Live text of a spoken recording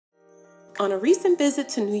On a recent visit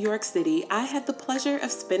to New York City, I had the pleasure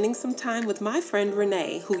of spending some time with my friend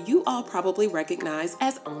René, who you all probably recognize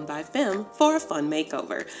as By Femme, for a fun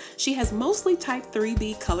makeover. She has mostly type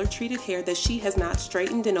 3B color-treated hair that she has not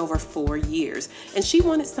straightened in over 4 years, and she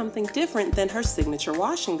wanted something different than her signature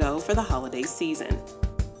wash and go for the holiday season.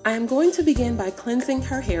 I am going to begin by cleansing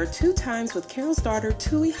her hair 2 times with Carol's Daughter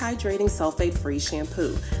Tui Hydrating Sulfate-Free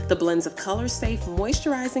Shampoo. The blends of color-safe,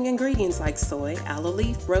 moisturizing ingredients like soy, aloe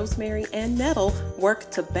leaf, rosemary, and nettle work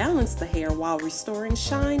to balance the hair while restoring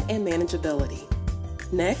shine and manageability.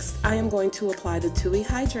 Next, I am going to apply the Tui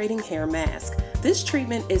Hydrating Hair Mask. This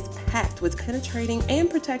treatment is packed with penetrating and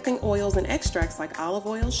protecting oils and extracts like olive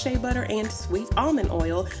oil, shea butter, and sweet almond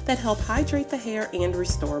oil that help hydrate the hair and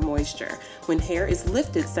restore moisture. When hair is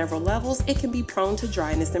lifted several levels, it can be prone to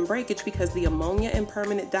dryness and breakage because the ammonia and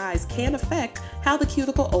permanent dyes can affect how the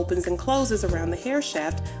cuticle opens and closes around the hair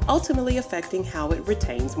shaft, ultimately affecting how it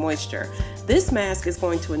retains moisture. This mask is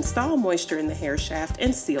going to install moisture in the hair shaft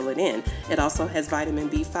and seal it in. It also has vitamin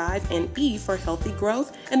B5 and E for healthy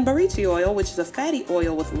growth, and barichi oil, which is a fatty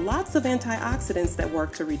oil with lots of antioxidants that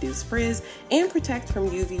work to reduce frizz and protect from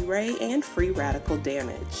UV ray and free radical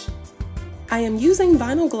damage. I am using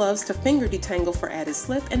vinyl gloves to finger detangle for added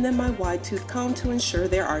slip, and then my wide tooth comb to ensure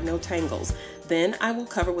there are no tangles. Then I will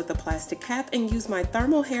cover with a plastic cap and use my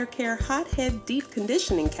Thermal Hair Care Hot Head Deep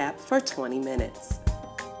Conditioning Cap for 20 minutes.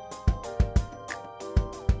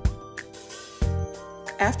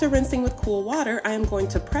 After rinsing with cool water, I am going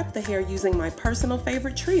to prep the hair using my personal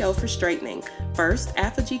favorite trio for straightening. First,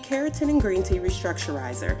 ApHogee Keratin and Green Tea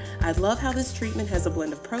Restructurizer. I love how this treatment has a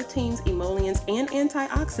blend of proteins, emollients, and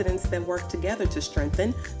antioxidants that work together to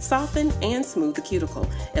strengthen, soften, and smooth the cuticle.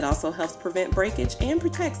 It also helps prevent breakage and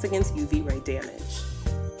protects against UV ray damage.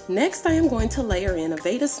 Next, I am going to layer in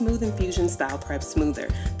Aveda Smooth Infusion Style Prep Smoother.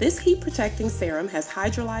 This heat-protecting serum has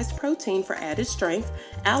hydrolyzed protein for added strength,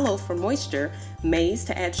 aloe for moisture, maize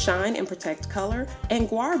to add shine and protect color, and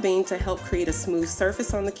guar bean to help create a smooth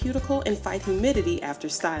surface on the cuticle and fight humidity after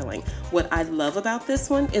styling. What I love about this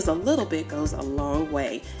one is a little bit goes a long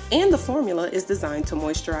way, and the formula is designed to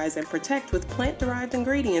moisturize and protect with plant-derived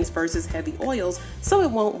ingredients versus heavy oils, so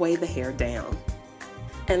it won't weigh the hair down.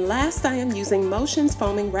 And last, I am using Motion's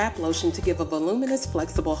Foaming Wrap Lotion to give a voluminous,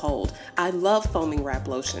 flexible hold. I love foaming wrap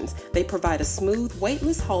lotions. They provide a smooth,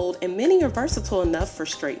 weightless hold, and many are versatile enough for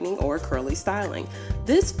straightening or curly styling.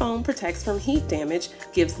 This foam protects from heat damage,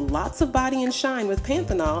 gives lots of body and shine with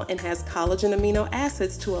panthenol, and has collagen amino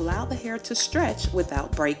acids to allow the hair to stretch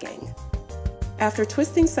without breaking. After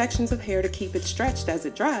twisting sections of hair to keep it stretched as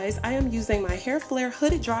it dries, I am using my Hair Flare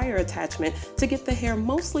hooded dryer attachment to get the hair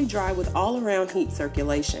mostly dry with all-around heat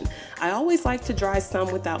circulation. I always like to dry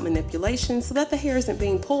some without manipulation so that the hair isn't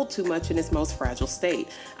being pulled too much in its most fragile state.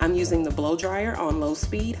 I'm using the blow dryer on low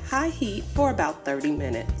speed, high heat for about 30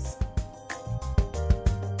 minutes.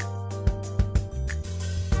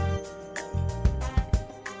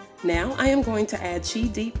 Now I am going to add Chi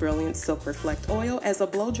Deep Brilliant Silk Reflect Oil as a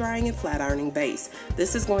blow drying and flat ironing base.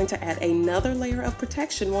 This is going to add another layer of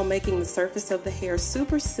protection while making the surface of the hair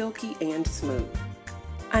super silky and smooth.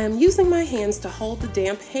 I am using my hands to hold the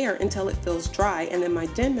damp hair until it feels dry, and then my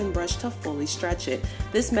Denman brush to fully stretch it.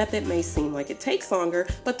 This method may seem like it takes longer,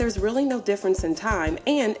 but there's really no difference in time,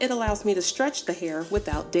 and it allows me to stretch the hair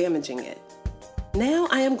without damaging it. Now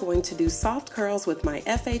I am going to do soft curls with my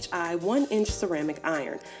FHI 1-inch ceramic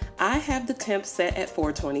iron. I have the temp set at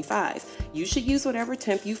 425. You should use whatever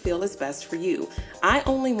temp you feel is best for you. I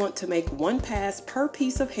only want to make 1 pass per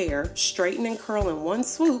piece of hair, straighten and curl in 1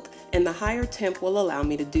 swoop, and the higher temp will allow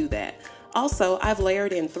me to do that. Also, I've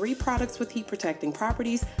layered in 3 products with heat protecting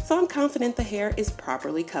properties, so I'm confident the hair is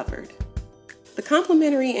properly covered. The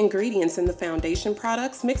complementary ingredients in the foundation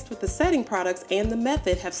products mixed with the setting products and the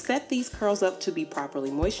method have set these curls up to be properly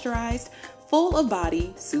moisturized, full of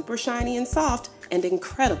body, super shiny and soft, and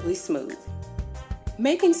incredibly smooth.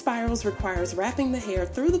 Making spirals requires wrapping the hair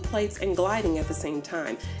through the plates and gliding at the same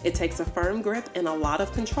time. It takes a firm grip and a lot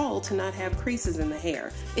of control to not have creases in the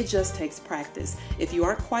hair. It just takes practice. If you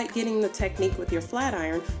aren't quite getting the technique with your flat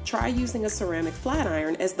iron, try using a ceramic flat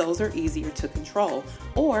iron, as those are easier to control.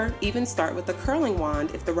 Or even start with a curling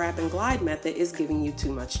wand if the wrap and glide method is giving you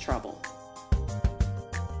too much trouble.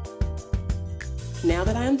 Now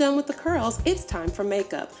that I am done with the curls, it's time for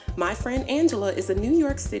makeup. My friend Angela is a New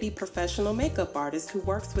York City professional makeup artist who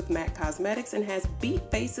works with MAC Cosmetics and has beat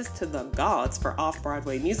faces to the gods for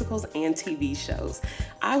off-Broadway musicals and TV shows.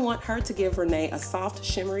 I want her to give René a soft,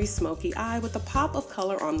 shimmery, smoky eye with a pop of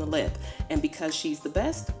color on the lip. And because she's the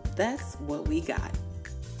best, that's what we got.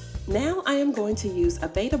 Now I am going to use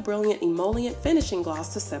Aveda Brilliant Emollient Finishing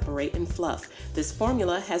Gloss to separate and fluff. This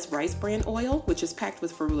formula has rice bran oil, which is packed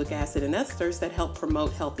with ferulic acid and esters that help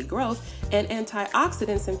promote healthy growth, and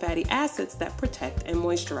antioxidants and fatty acids that protect and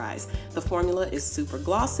moisturize. The formula is super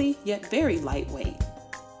glossy, yet very lightweight.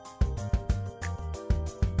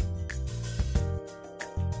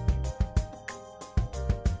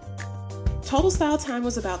 Total style time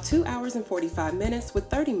was about 2 hours and 45 minutes with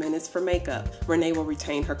 30 minutes for makeup. René will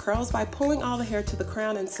retain her curls by pulling all the hair to the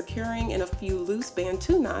crown and securing in a few loose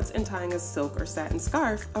bantu knots and tying a silk or satin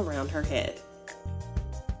scarf around her head.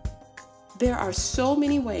 There are so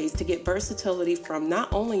many ways to get versatility from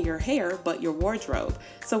not only your hair, but your wardrobe.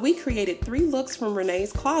 So we created 3 looks from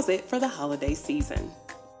René's closet for the holiday season.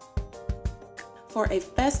 For a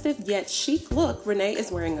festive yet chic look, René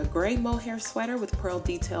is wearing a gray mohair sweater with pearl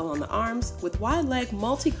detail on the arms, with wide leg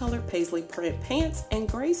multicolored paisley print pants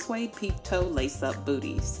and gray suede peep toe lace-up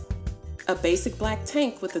booties. A basic black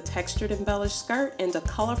tank with a textured embellished skirt and a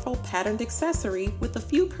colorful patterned accessory with a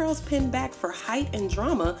few curls pinned back for height and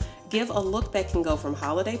drama give a look that can go from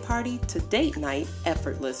holiday party to date night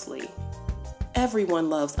effortlessly. Everyone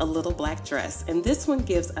loves a little black dress, and this one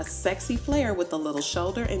gives a sexy flair with a little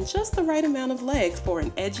shoulder and just the right amount of leg for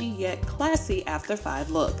an edgy yet classy after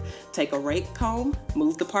 5 look. Take a rake comb,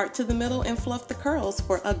 move the part to the middle, and fluff the curls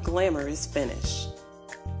for a glamorous finish.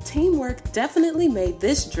 Teamwork definitely made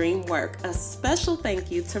this dream work. A special thank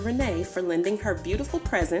you to René for lending her beautiful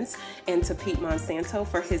presence, and to Pete Monsanto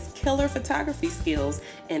for his killer photography skills,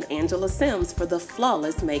 and Angela Sims for the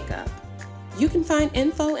flawless makeup. You can find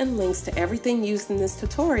info and links to everything used in this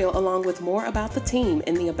tutorial along with more about the team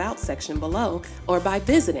in the About section below or by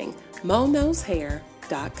visiting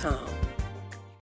MoKnowsHair.com.